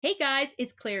Hey guys,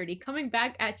 it's Clarity coming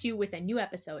back at you with a new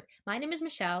episode. My name is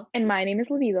Michelle. And my name is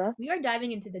Laviva. We are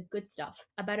diving into the good stuff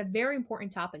about a very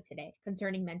important topic today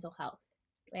concerning mental health.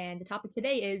 And the topic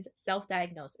today is self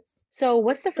diagnosis. So,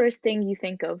 what's the So, first thing you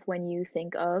think of when you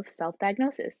think of self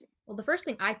diagnosis? well, the first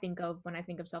thing I think of when I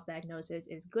think of self diagnosis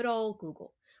is good old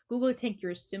Google. Google will take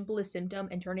your simplest symptom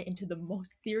and turn it into the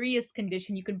most serious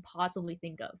condition you can possibly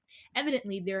think of.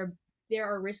 Evidently, there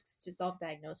are risks to self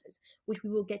diagnosis, which we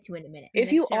will get to in a minute.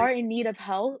 If you Necessary. are in need of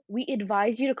help, we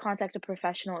advise you to contact a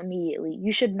professional immediately.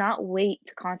 You should not wait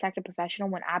to contact a professional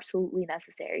when absolutely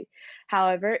necessary.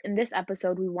 However, in this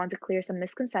episode, we want to clear some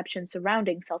misconceptions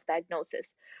surrounding self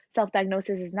diagnosis. Self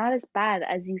diagnosis is not as bad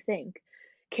as you think.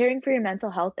 Caring for your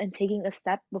mental health and taking a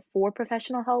step before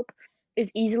professional help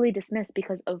is easily dismissed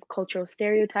because of cultural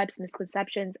stereotypes,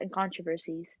 misconceptions, and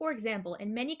controversies. For example,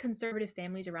 in many conservative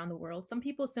families around the world, some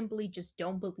people simply just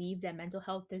don't believe that mental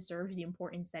health deserves the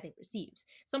importance that it receives.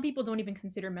 Some people don't even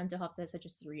consider mental health as such a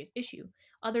serious issue.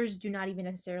 Others do not even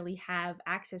necessarily have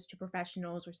access to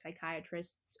professionals or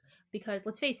psychiatrists because,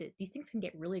 let's face it, these things can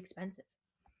get really expensive.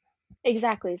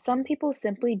 Exactly. Some people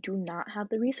simply do not have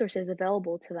the resources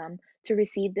available to them to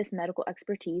receive this medical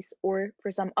expertise, or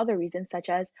for some other reason, such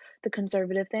as the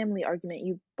conservative family argument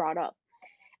you brought up,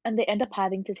 and they end up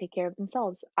having to take care of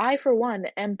themselves. I, for one,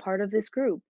 am part of this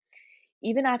group.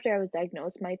 Even after I was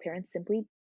diagnosed, my parents simply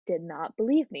did not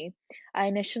believe me. I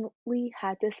initially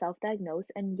had to self diagnose,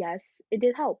 and yes, it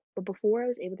did help, but before I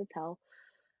was able to tell,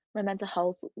 my mental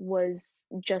health was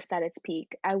just at its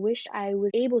peak. I wish I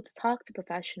was able to talk to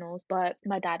professionals, but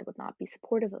my dad would not be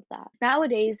supportive of that.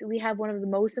 Nowadays, we have one of the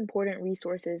most important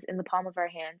resources in the palm of our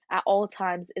hands at all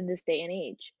times in this day and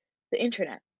age: the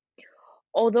internet.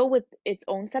 Although with its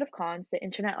own set of cons, the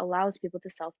internet allows people to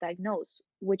self diagnose,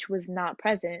 which was not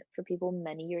present for people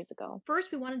many years ago.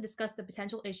 First, we want to discuss the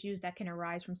potential issues that can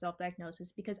arise from self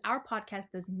diagnosis because our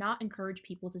podcast does not encourage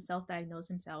people to self diagnose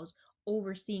themselves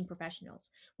over seeing professionals.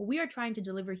 What we are trying to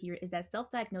deliver here is that self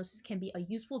diagnosis can be a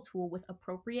useful tool with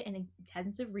appropriate and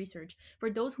intensive research for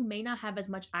those who may not have as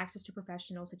much access to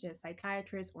professionals such as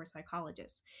psychiatrists or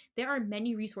psychologists. There are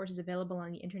many resources available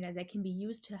on the internet that can be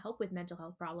used to help with mental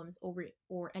health problems over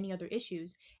or any other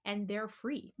issues, and they're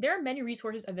free. There are many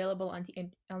resources available on the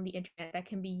internet that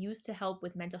can be used to help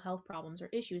with mental health problems or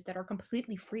issues that are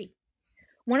completely free.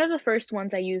 One of the first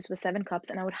ones I used was Seven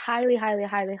Cups, and I would highly, highly,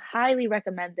 highly, highly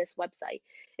recommend this website.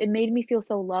 It made me feel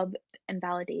so loved and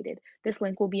validated. This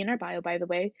link will be in our bio, by the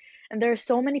way. And there are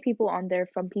so many people on there,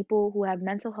 from people who have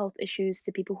mental health issues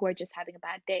to people who are just having a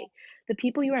bad day. The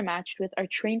people you are matched with are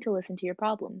trained to listen to your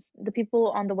problems. The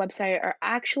people on the website are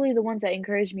actually the ones that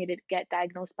encouraged me to get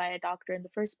diagnosed by a doctor in the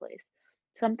first place.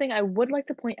 Something I would like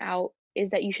to point out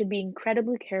is that you should be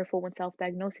incredibly careful when self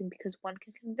diagnosing, because one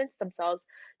can convince themselves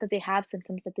that they have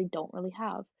symptoms that they don't really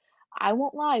have. I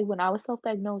won't lie, when I was self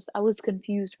diagnosed, I was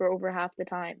confused for over half the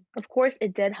time. Of course,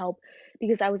 it did help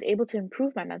because I was able to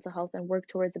improve my mental health and work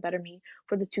towards a better me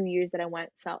for the 2 years that I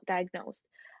went self diagnosed.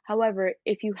 However,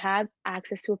 if you have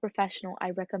access to a professional,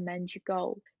 I recommend you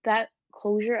go. That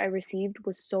closure I received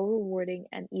was so rewarding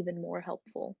and even more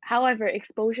helpful. However,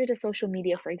 exposure to social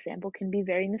media, for example, can be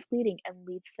very misleading and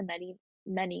leads to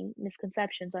many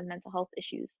misconceptions on mental health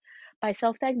issues. By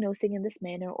self diagnosing in this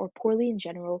manner, or poorly in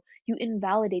general, you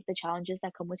invalidate the challenges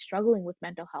that come with struggling with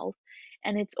mental health,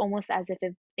 and it's almost as if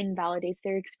it invalidates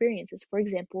their experiences. For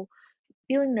example,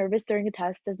 feeling nervous during a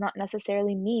test does not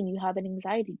necessarily mean you have an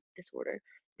anxiety disorder.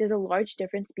 There's a large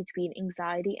difference between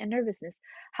anxiety and nervousness.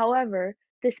 However,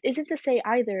 this isn't to say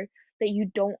either that you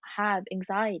don't have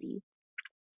anxiety.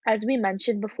 As we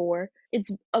mentioned before,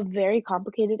 it's a very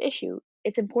complicated issue.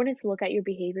 It's important to look at your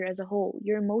behavior as a whole.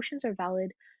 Your emotions are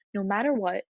valid no matter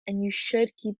what, and you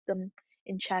should keep them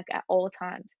in check at all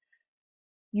times.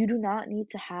 You do not need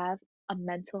to have a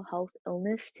mental health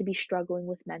illness to be struggling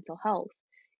with mental health.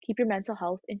 Keep your mental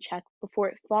health in check before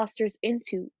it fosters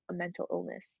into a mental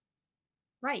illness.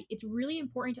 Right. It's really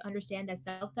important to understand that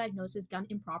self diagnosis done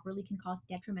improperly can cause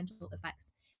detrimental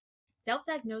effects. Self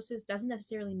diagnosis doesn't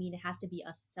necessarily mean it has to be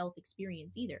a self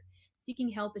experience either. Seeking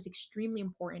help is extremely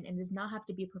important and does not have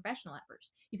to be a professional at first.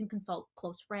 You can consult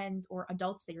close friends or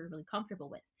adults that you're really comfortable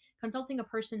with. Consulting a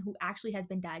person who actually has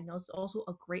been diagnosed is also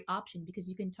a great option because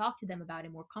you can talk to them about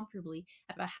it more comfortably,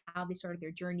 about how they started their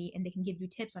journey, and they can give you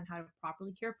tips on how to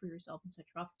properly care for yourself in such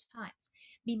rough times.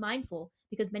 Be mindful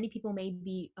because many people may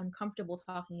be uncomfortable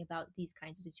talking about these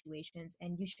kinds of situations,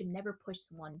 and you should never push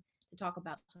someone to talk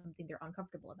about something they're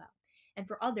uncomfortable about. And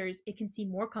for others, it can seem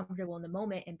more comfortable in the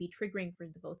moment and be triggering for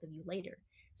the both of you later.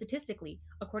 Statistically,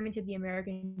 according to the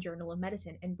American Journal of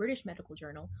Medicine and British Medical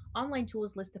Journal, online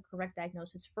tools list the correct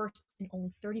diagnosis first in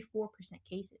only 34%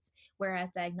 cases, whereas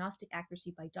diagnostic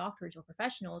accuracy by doctors or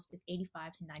professionals is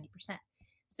 85 to 90%.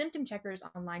 Symptom checkers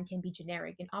online can be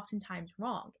generic and oftentimes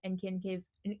wrong and can give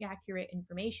inaccurate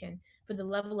information for the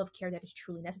level of care that is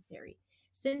truly necessary.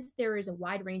 Since there is a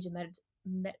wide range of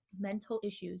mental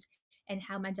issues and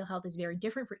how mental health is very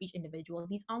different for each individual,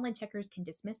 these online checkers can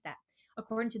dismiss that.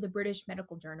 According to the British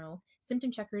Medical Journal, symptom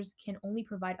checkers can only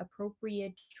provide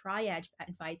appropriate triage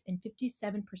advice in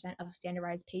 57% of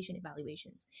standardized patient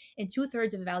evaluations. In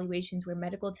two-thirds of evaluations where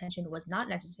medical attention was not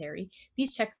necessary,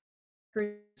 these checkers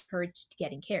encouraged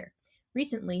getting care.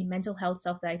 Recently, mental health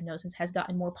self diagnosis has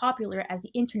gotten more popular as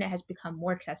the internet has become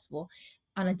more accessible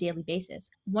on a daily basis.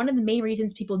 One of the main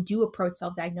reasons people do approach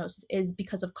self diagnosis is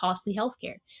because of costly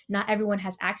healthcare. Not everyone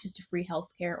has access to free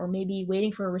healthcare, or maybe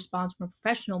waiting for a response from a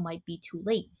professional might be too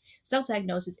late. Self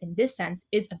diagnosis, in this sense,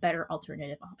 is a better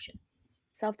alternative option.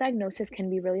 Self diagnosis can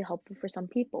be really helpful for some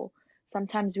people.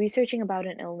 Sometimes researching about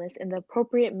an illness in the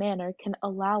appropriate manner can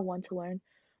allow one to learn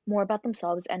more about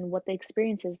themselves and what the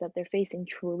experiences that they're facing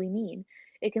truly mean.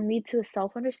 It can lead to a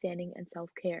self understanding and self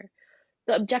care.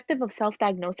 The objective of self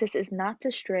diagnosis is not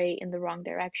to stray in the wrong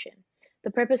direction.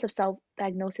 The purpose of self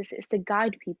diagnosis is to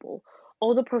guide people.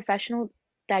 Although professional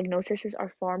diagnoses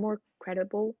are far more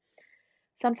credible,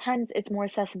 sometimes it's more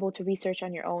accessible to research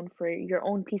on your own for your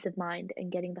own peace of mind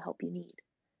and getting the help you need.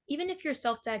 Even if your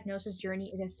self diagnosis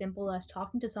journey is as simple as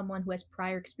talking to someone who has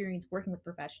prior experience working with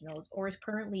professionals or is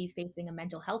currently facing a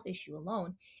mental health issue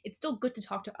alone, it's still good to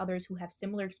talk to others who have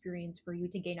similar experience for you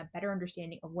to gain a better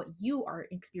understanding of what you are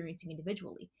experiencing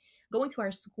individually. Going to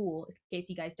our school, in case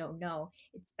you guys don't know,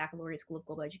 it's Baccalaureate School of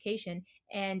Global Education,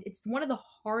 and it's one of the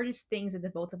hardest things that the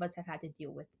both of us have had to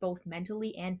deal with, both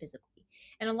mentally and physically.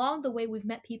 And along the way, we've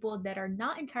met people that are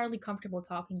not entirely comfortable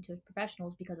talking to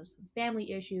professionals because of some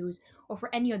family issues or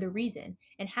for any other reason,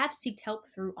 and have sought help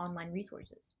through online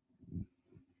resources.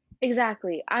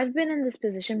 Exactly. I've been in this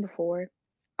position before.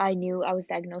 I knew I was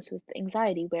diagnosed with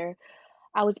anxiety where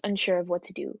I was unsure of what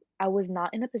to do. I was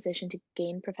not in a position to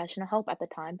gain professional help at the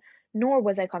time, nor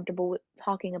was I comfortable with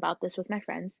talking about this with my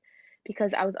friends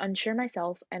because I was unsure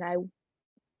myself and I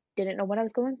didn't know what I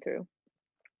was going through.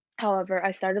 However, I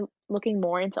started looking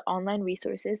more into online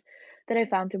resources that I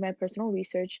found through my personal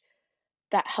research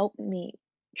that helped me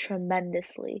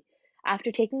tremendously.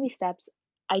 After taking these steps,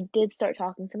 I did start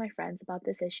talking to my friends about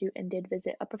this issue and did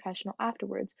visit a professional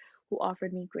afterwards who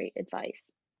offered me great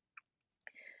advice.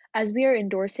 As we are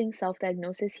endorsing self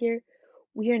diagnosis here,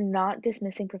 we are not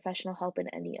dismissing professional help in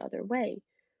any other way.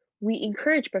 We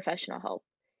encourage professional help.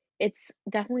 It's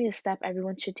definitely a step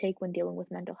everyone should take when dealing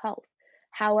with mental health.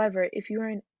 However, if you are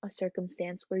in a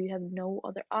circumstance where you have no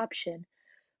other option,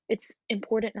 it's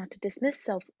important not to dismiss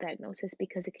self diagnosis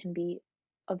because it can be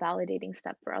a validating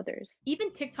step for others.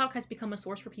 Even TikTok has become a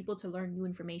source for people to learn new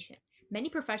information. Many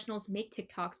professionals make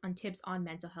TikToks on tips on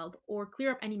mental health or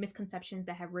clear up any misconceptions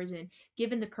that have risen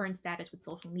given the current status with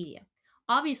social media.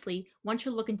 Obviously, one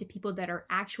should look into people that are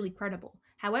actually credible.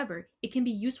 However, it can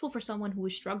be useful for someone who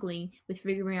is struggling with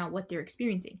figuring out what they're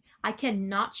experiencing. I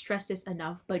cannot stress this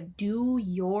enough, but do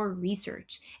your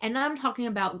research. And I'm talking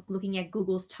about looking at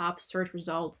Google's top search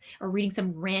results or reading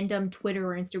some random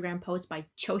Twitter or Instagram post by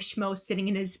Joe Schmo sitting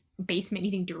in his basement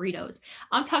eating Doritos.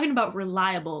 I'm talking about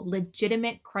reliable,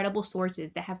 legitimate, credible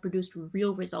sources that have produced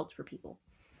real results for people.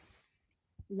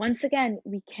 Once again,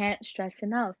 we can't stress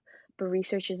enough, but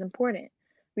research is important.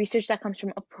 Research that comes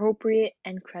from appropriate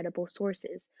and credible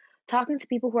sources. Talking to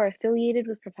people who are affiliated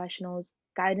with professionals,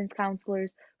 guidance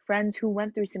counselors, friends who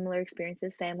went through similar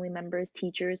experiences, family members,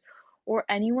 teachers, or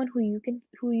anyone who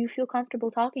you feel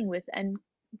comfortable talking with and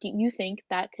you think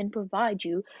that can provide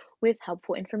you with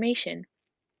helpful information.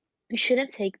 You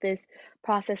shouldn't take this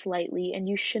process lightly and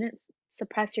you shouldn't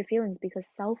suppress your feelings because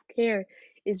self-care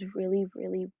is really,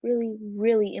 really, really,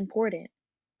 really important.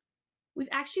 We've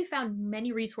actually found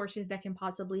many resources that can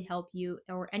possibly help you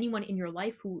or anyone in your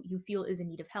life who you feel is in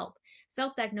need of help.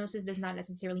 Self diagnosis does not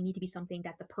necessarily need to be something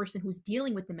that the person who's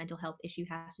dealing with the mental health issue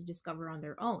has to discover on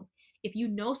their own. If you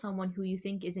know someone who you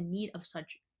think is in need of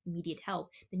such immediate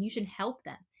help, then you should help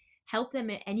them. Help them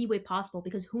in any way possible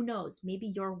because who knows, maybe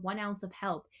your 1 ounce of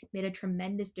help made a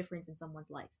tremendous difference in someone's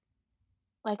life.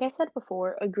 Like I said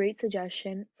before, a great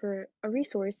suggestion for a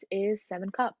resource is Seven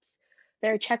Cups.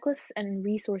 There are checklists and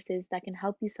resources that can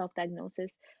help you self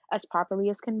diagnosis as properly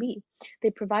as can be.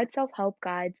 They provide self help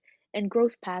guides and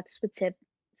growth paths with tips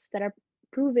that are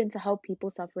proven to help people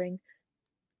suffering,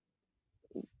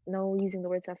 no using the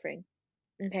word suffering,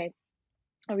 Okay,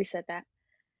 I'll reset that.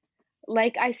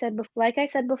 Like I said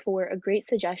before, a great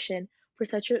suggestion for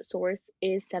such a source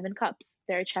is Seven Cups.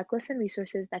 There are checklists and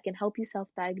resources that can help you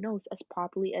self-diagnose as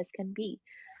properly as can be.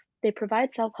 They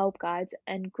provide self-help guides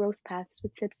and growth paths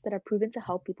with tips that are proven to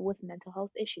help people with mental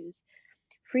health issues.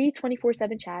 Free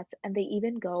 24/7 chats, and they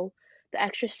even go the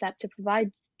extra step to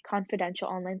provide confidential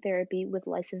online therapy with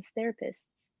licensed therapists.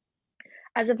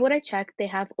 As of what I checked, they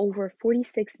have over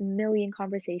 46 million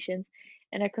conversations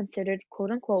and are considered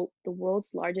quote unquote the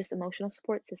world's largest emotional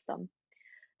support system.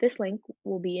 This link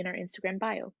will be in our Instagram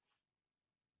bio.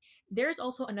 There's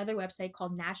also another website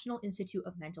called National Institute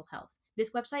of Mental Health.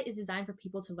 This website is designed for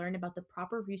people to learn about the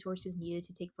proper resources needed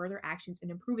to take further actions in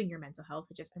improving your mental health,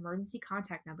 such as emergency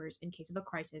contact numbers in case of a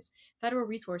crisis, federal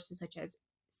resources such as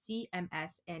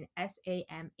CMS and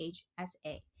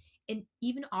SAMHSA. It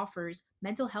even offers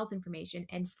mental health information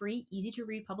and free, easy to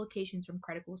read publications from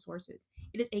credible sources.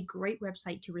 It is a great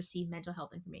website to receive mental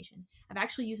health information. I've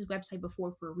actually used this website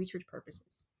before for research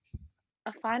purposes.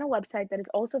 A final website that is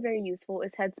also very useful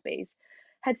is Headspace.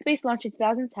 Headspace launched in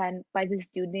 2010 by this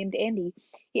dude named Andy.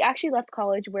 He actually left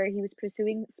college where he was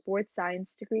pursuing sports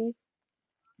science degree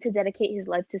to dedicate his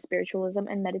life to spiritualism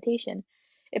and meditation.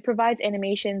 It provides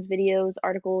animations, videos,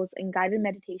 articles, and guided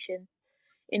meditation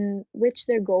in which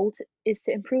their is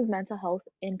to improve mental health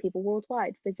in people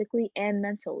worldwide, physically and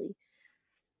mentally.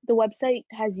 The website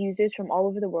has users from all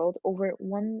over the world, over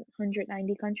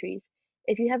 190 countries.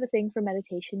 If you have a thing for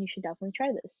meditation, you should definitely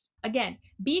try this. Again,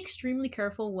 be extremely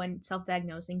careful when self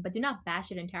diagnosing, but do not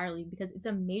bash it entirely because it's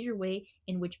a major way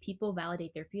in which people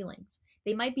validate their feelings.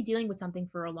 They might be dealing with something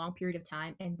for a long period of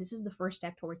time, and this is the first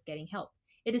step towards getting help.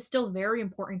 It is still very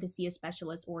important to see a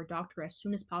specialist or a doctor as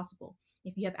soon as possible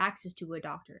if you have access to a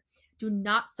doctor. Do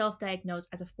not self diagnose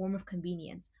as a form of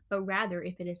convenience, but rather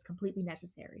if it is completely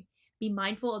necessary. Be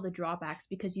mindful of the drawbacks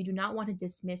because you do not want to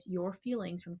dismiss your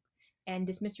feelings from and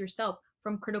dismiss yourself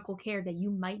from critical care that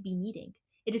you might be needing.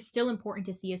 It is still important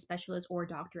to see a specialist or a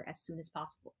doctor as soon as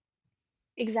possible.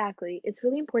 Exactly. It's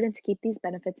really important to keep these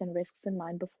benefits and risks in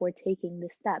mind before taking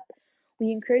this step.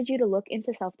 We encourage you to look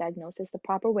into self diagnosis the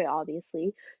proper way,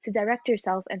 obviously, to direct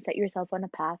yourself and set yourself on a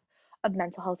path of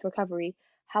mental health recovery.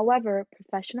 However,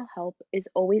 professional help is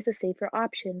always a safer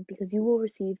option because you will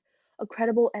receive a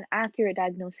credible and accurate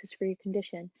diagnosis for your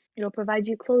condition. It'll provide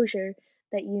you closure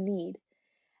that you need.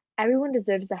 Everyone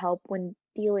deserves the help when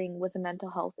dealing with a mental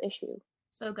health issue.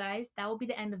 So, guys, that will be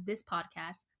the end of this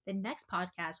podcast. The next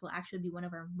podcast will actually be one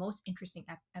of our most interesting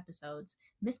episodes,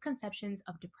 Misconceptions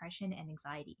of Depression and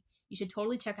Anxiety. You should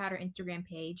totally check out our Instagram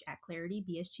page at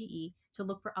ClarityBSGE to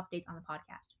look for updates on the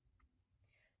podcast.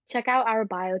 Check out our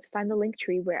bio to find the link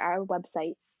tree where our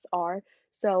websites are,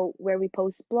 so where we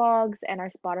post blogs and our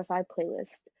Spotify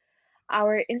playlist.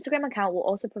 Our Instagram account will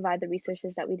also provide the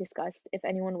resources that we discussed if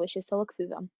anyone wishes to look through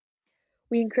them.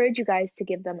 We encourage you guys to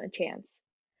give them a chance.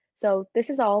 So this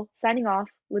is all. Signing off,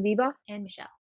 Labiba. And Michelle.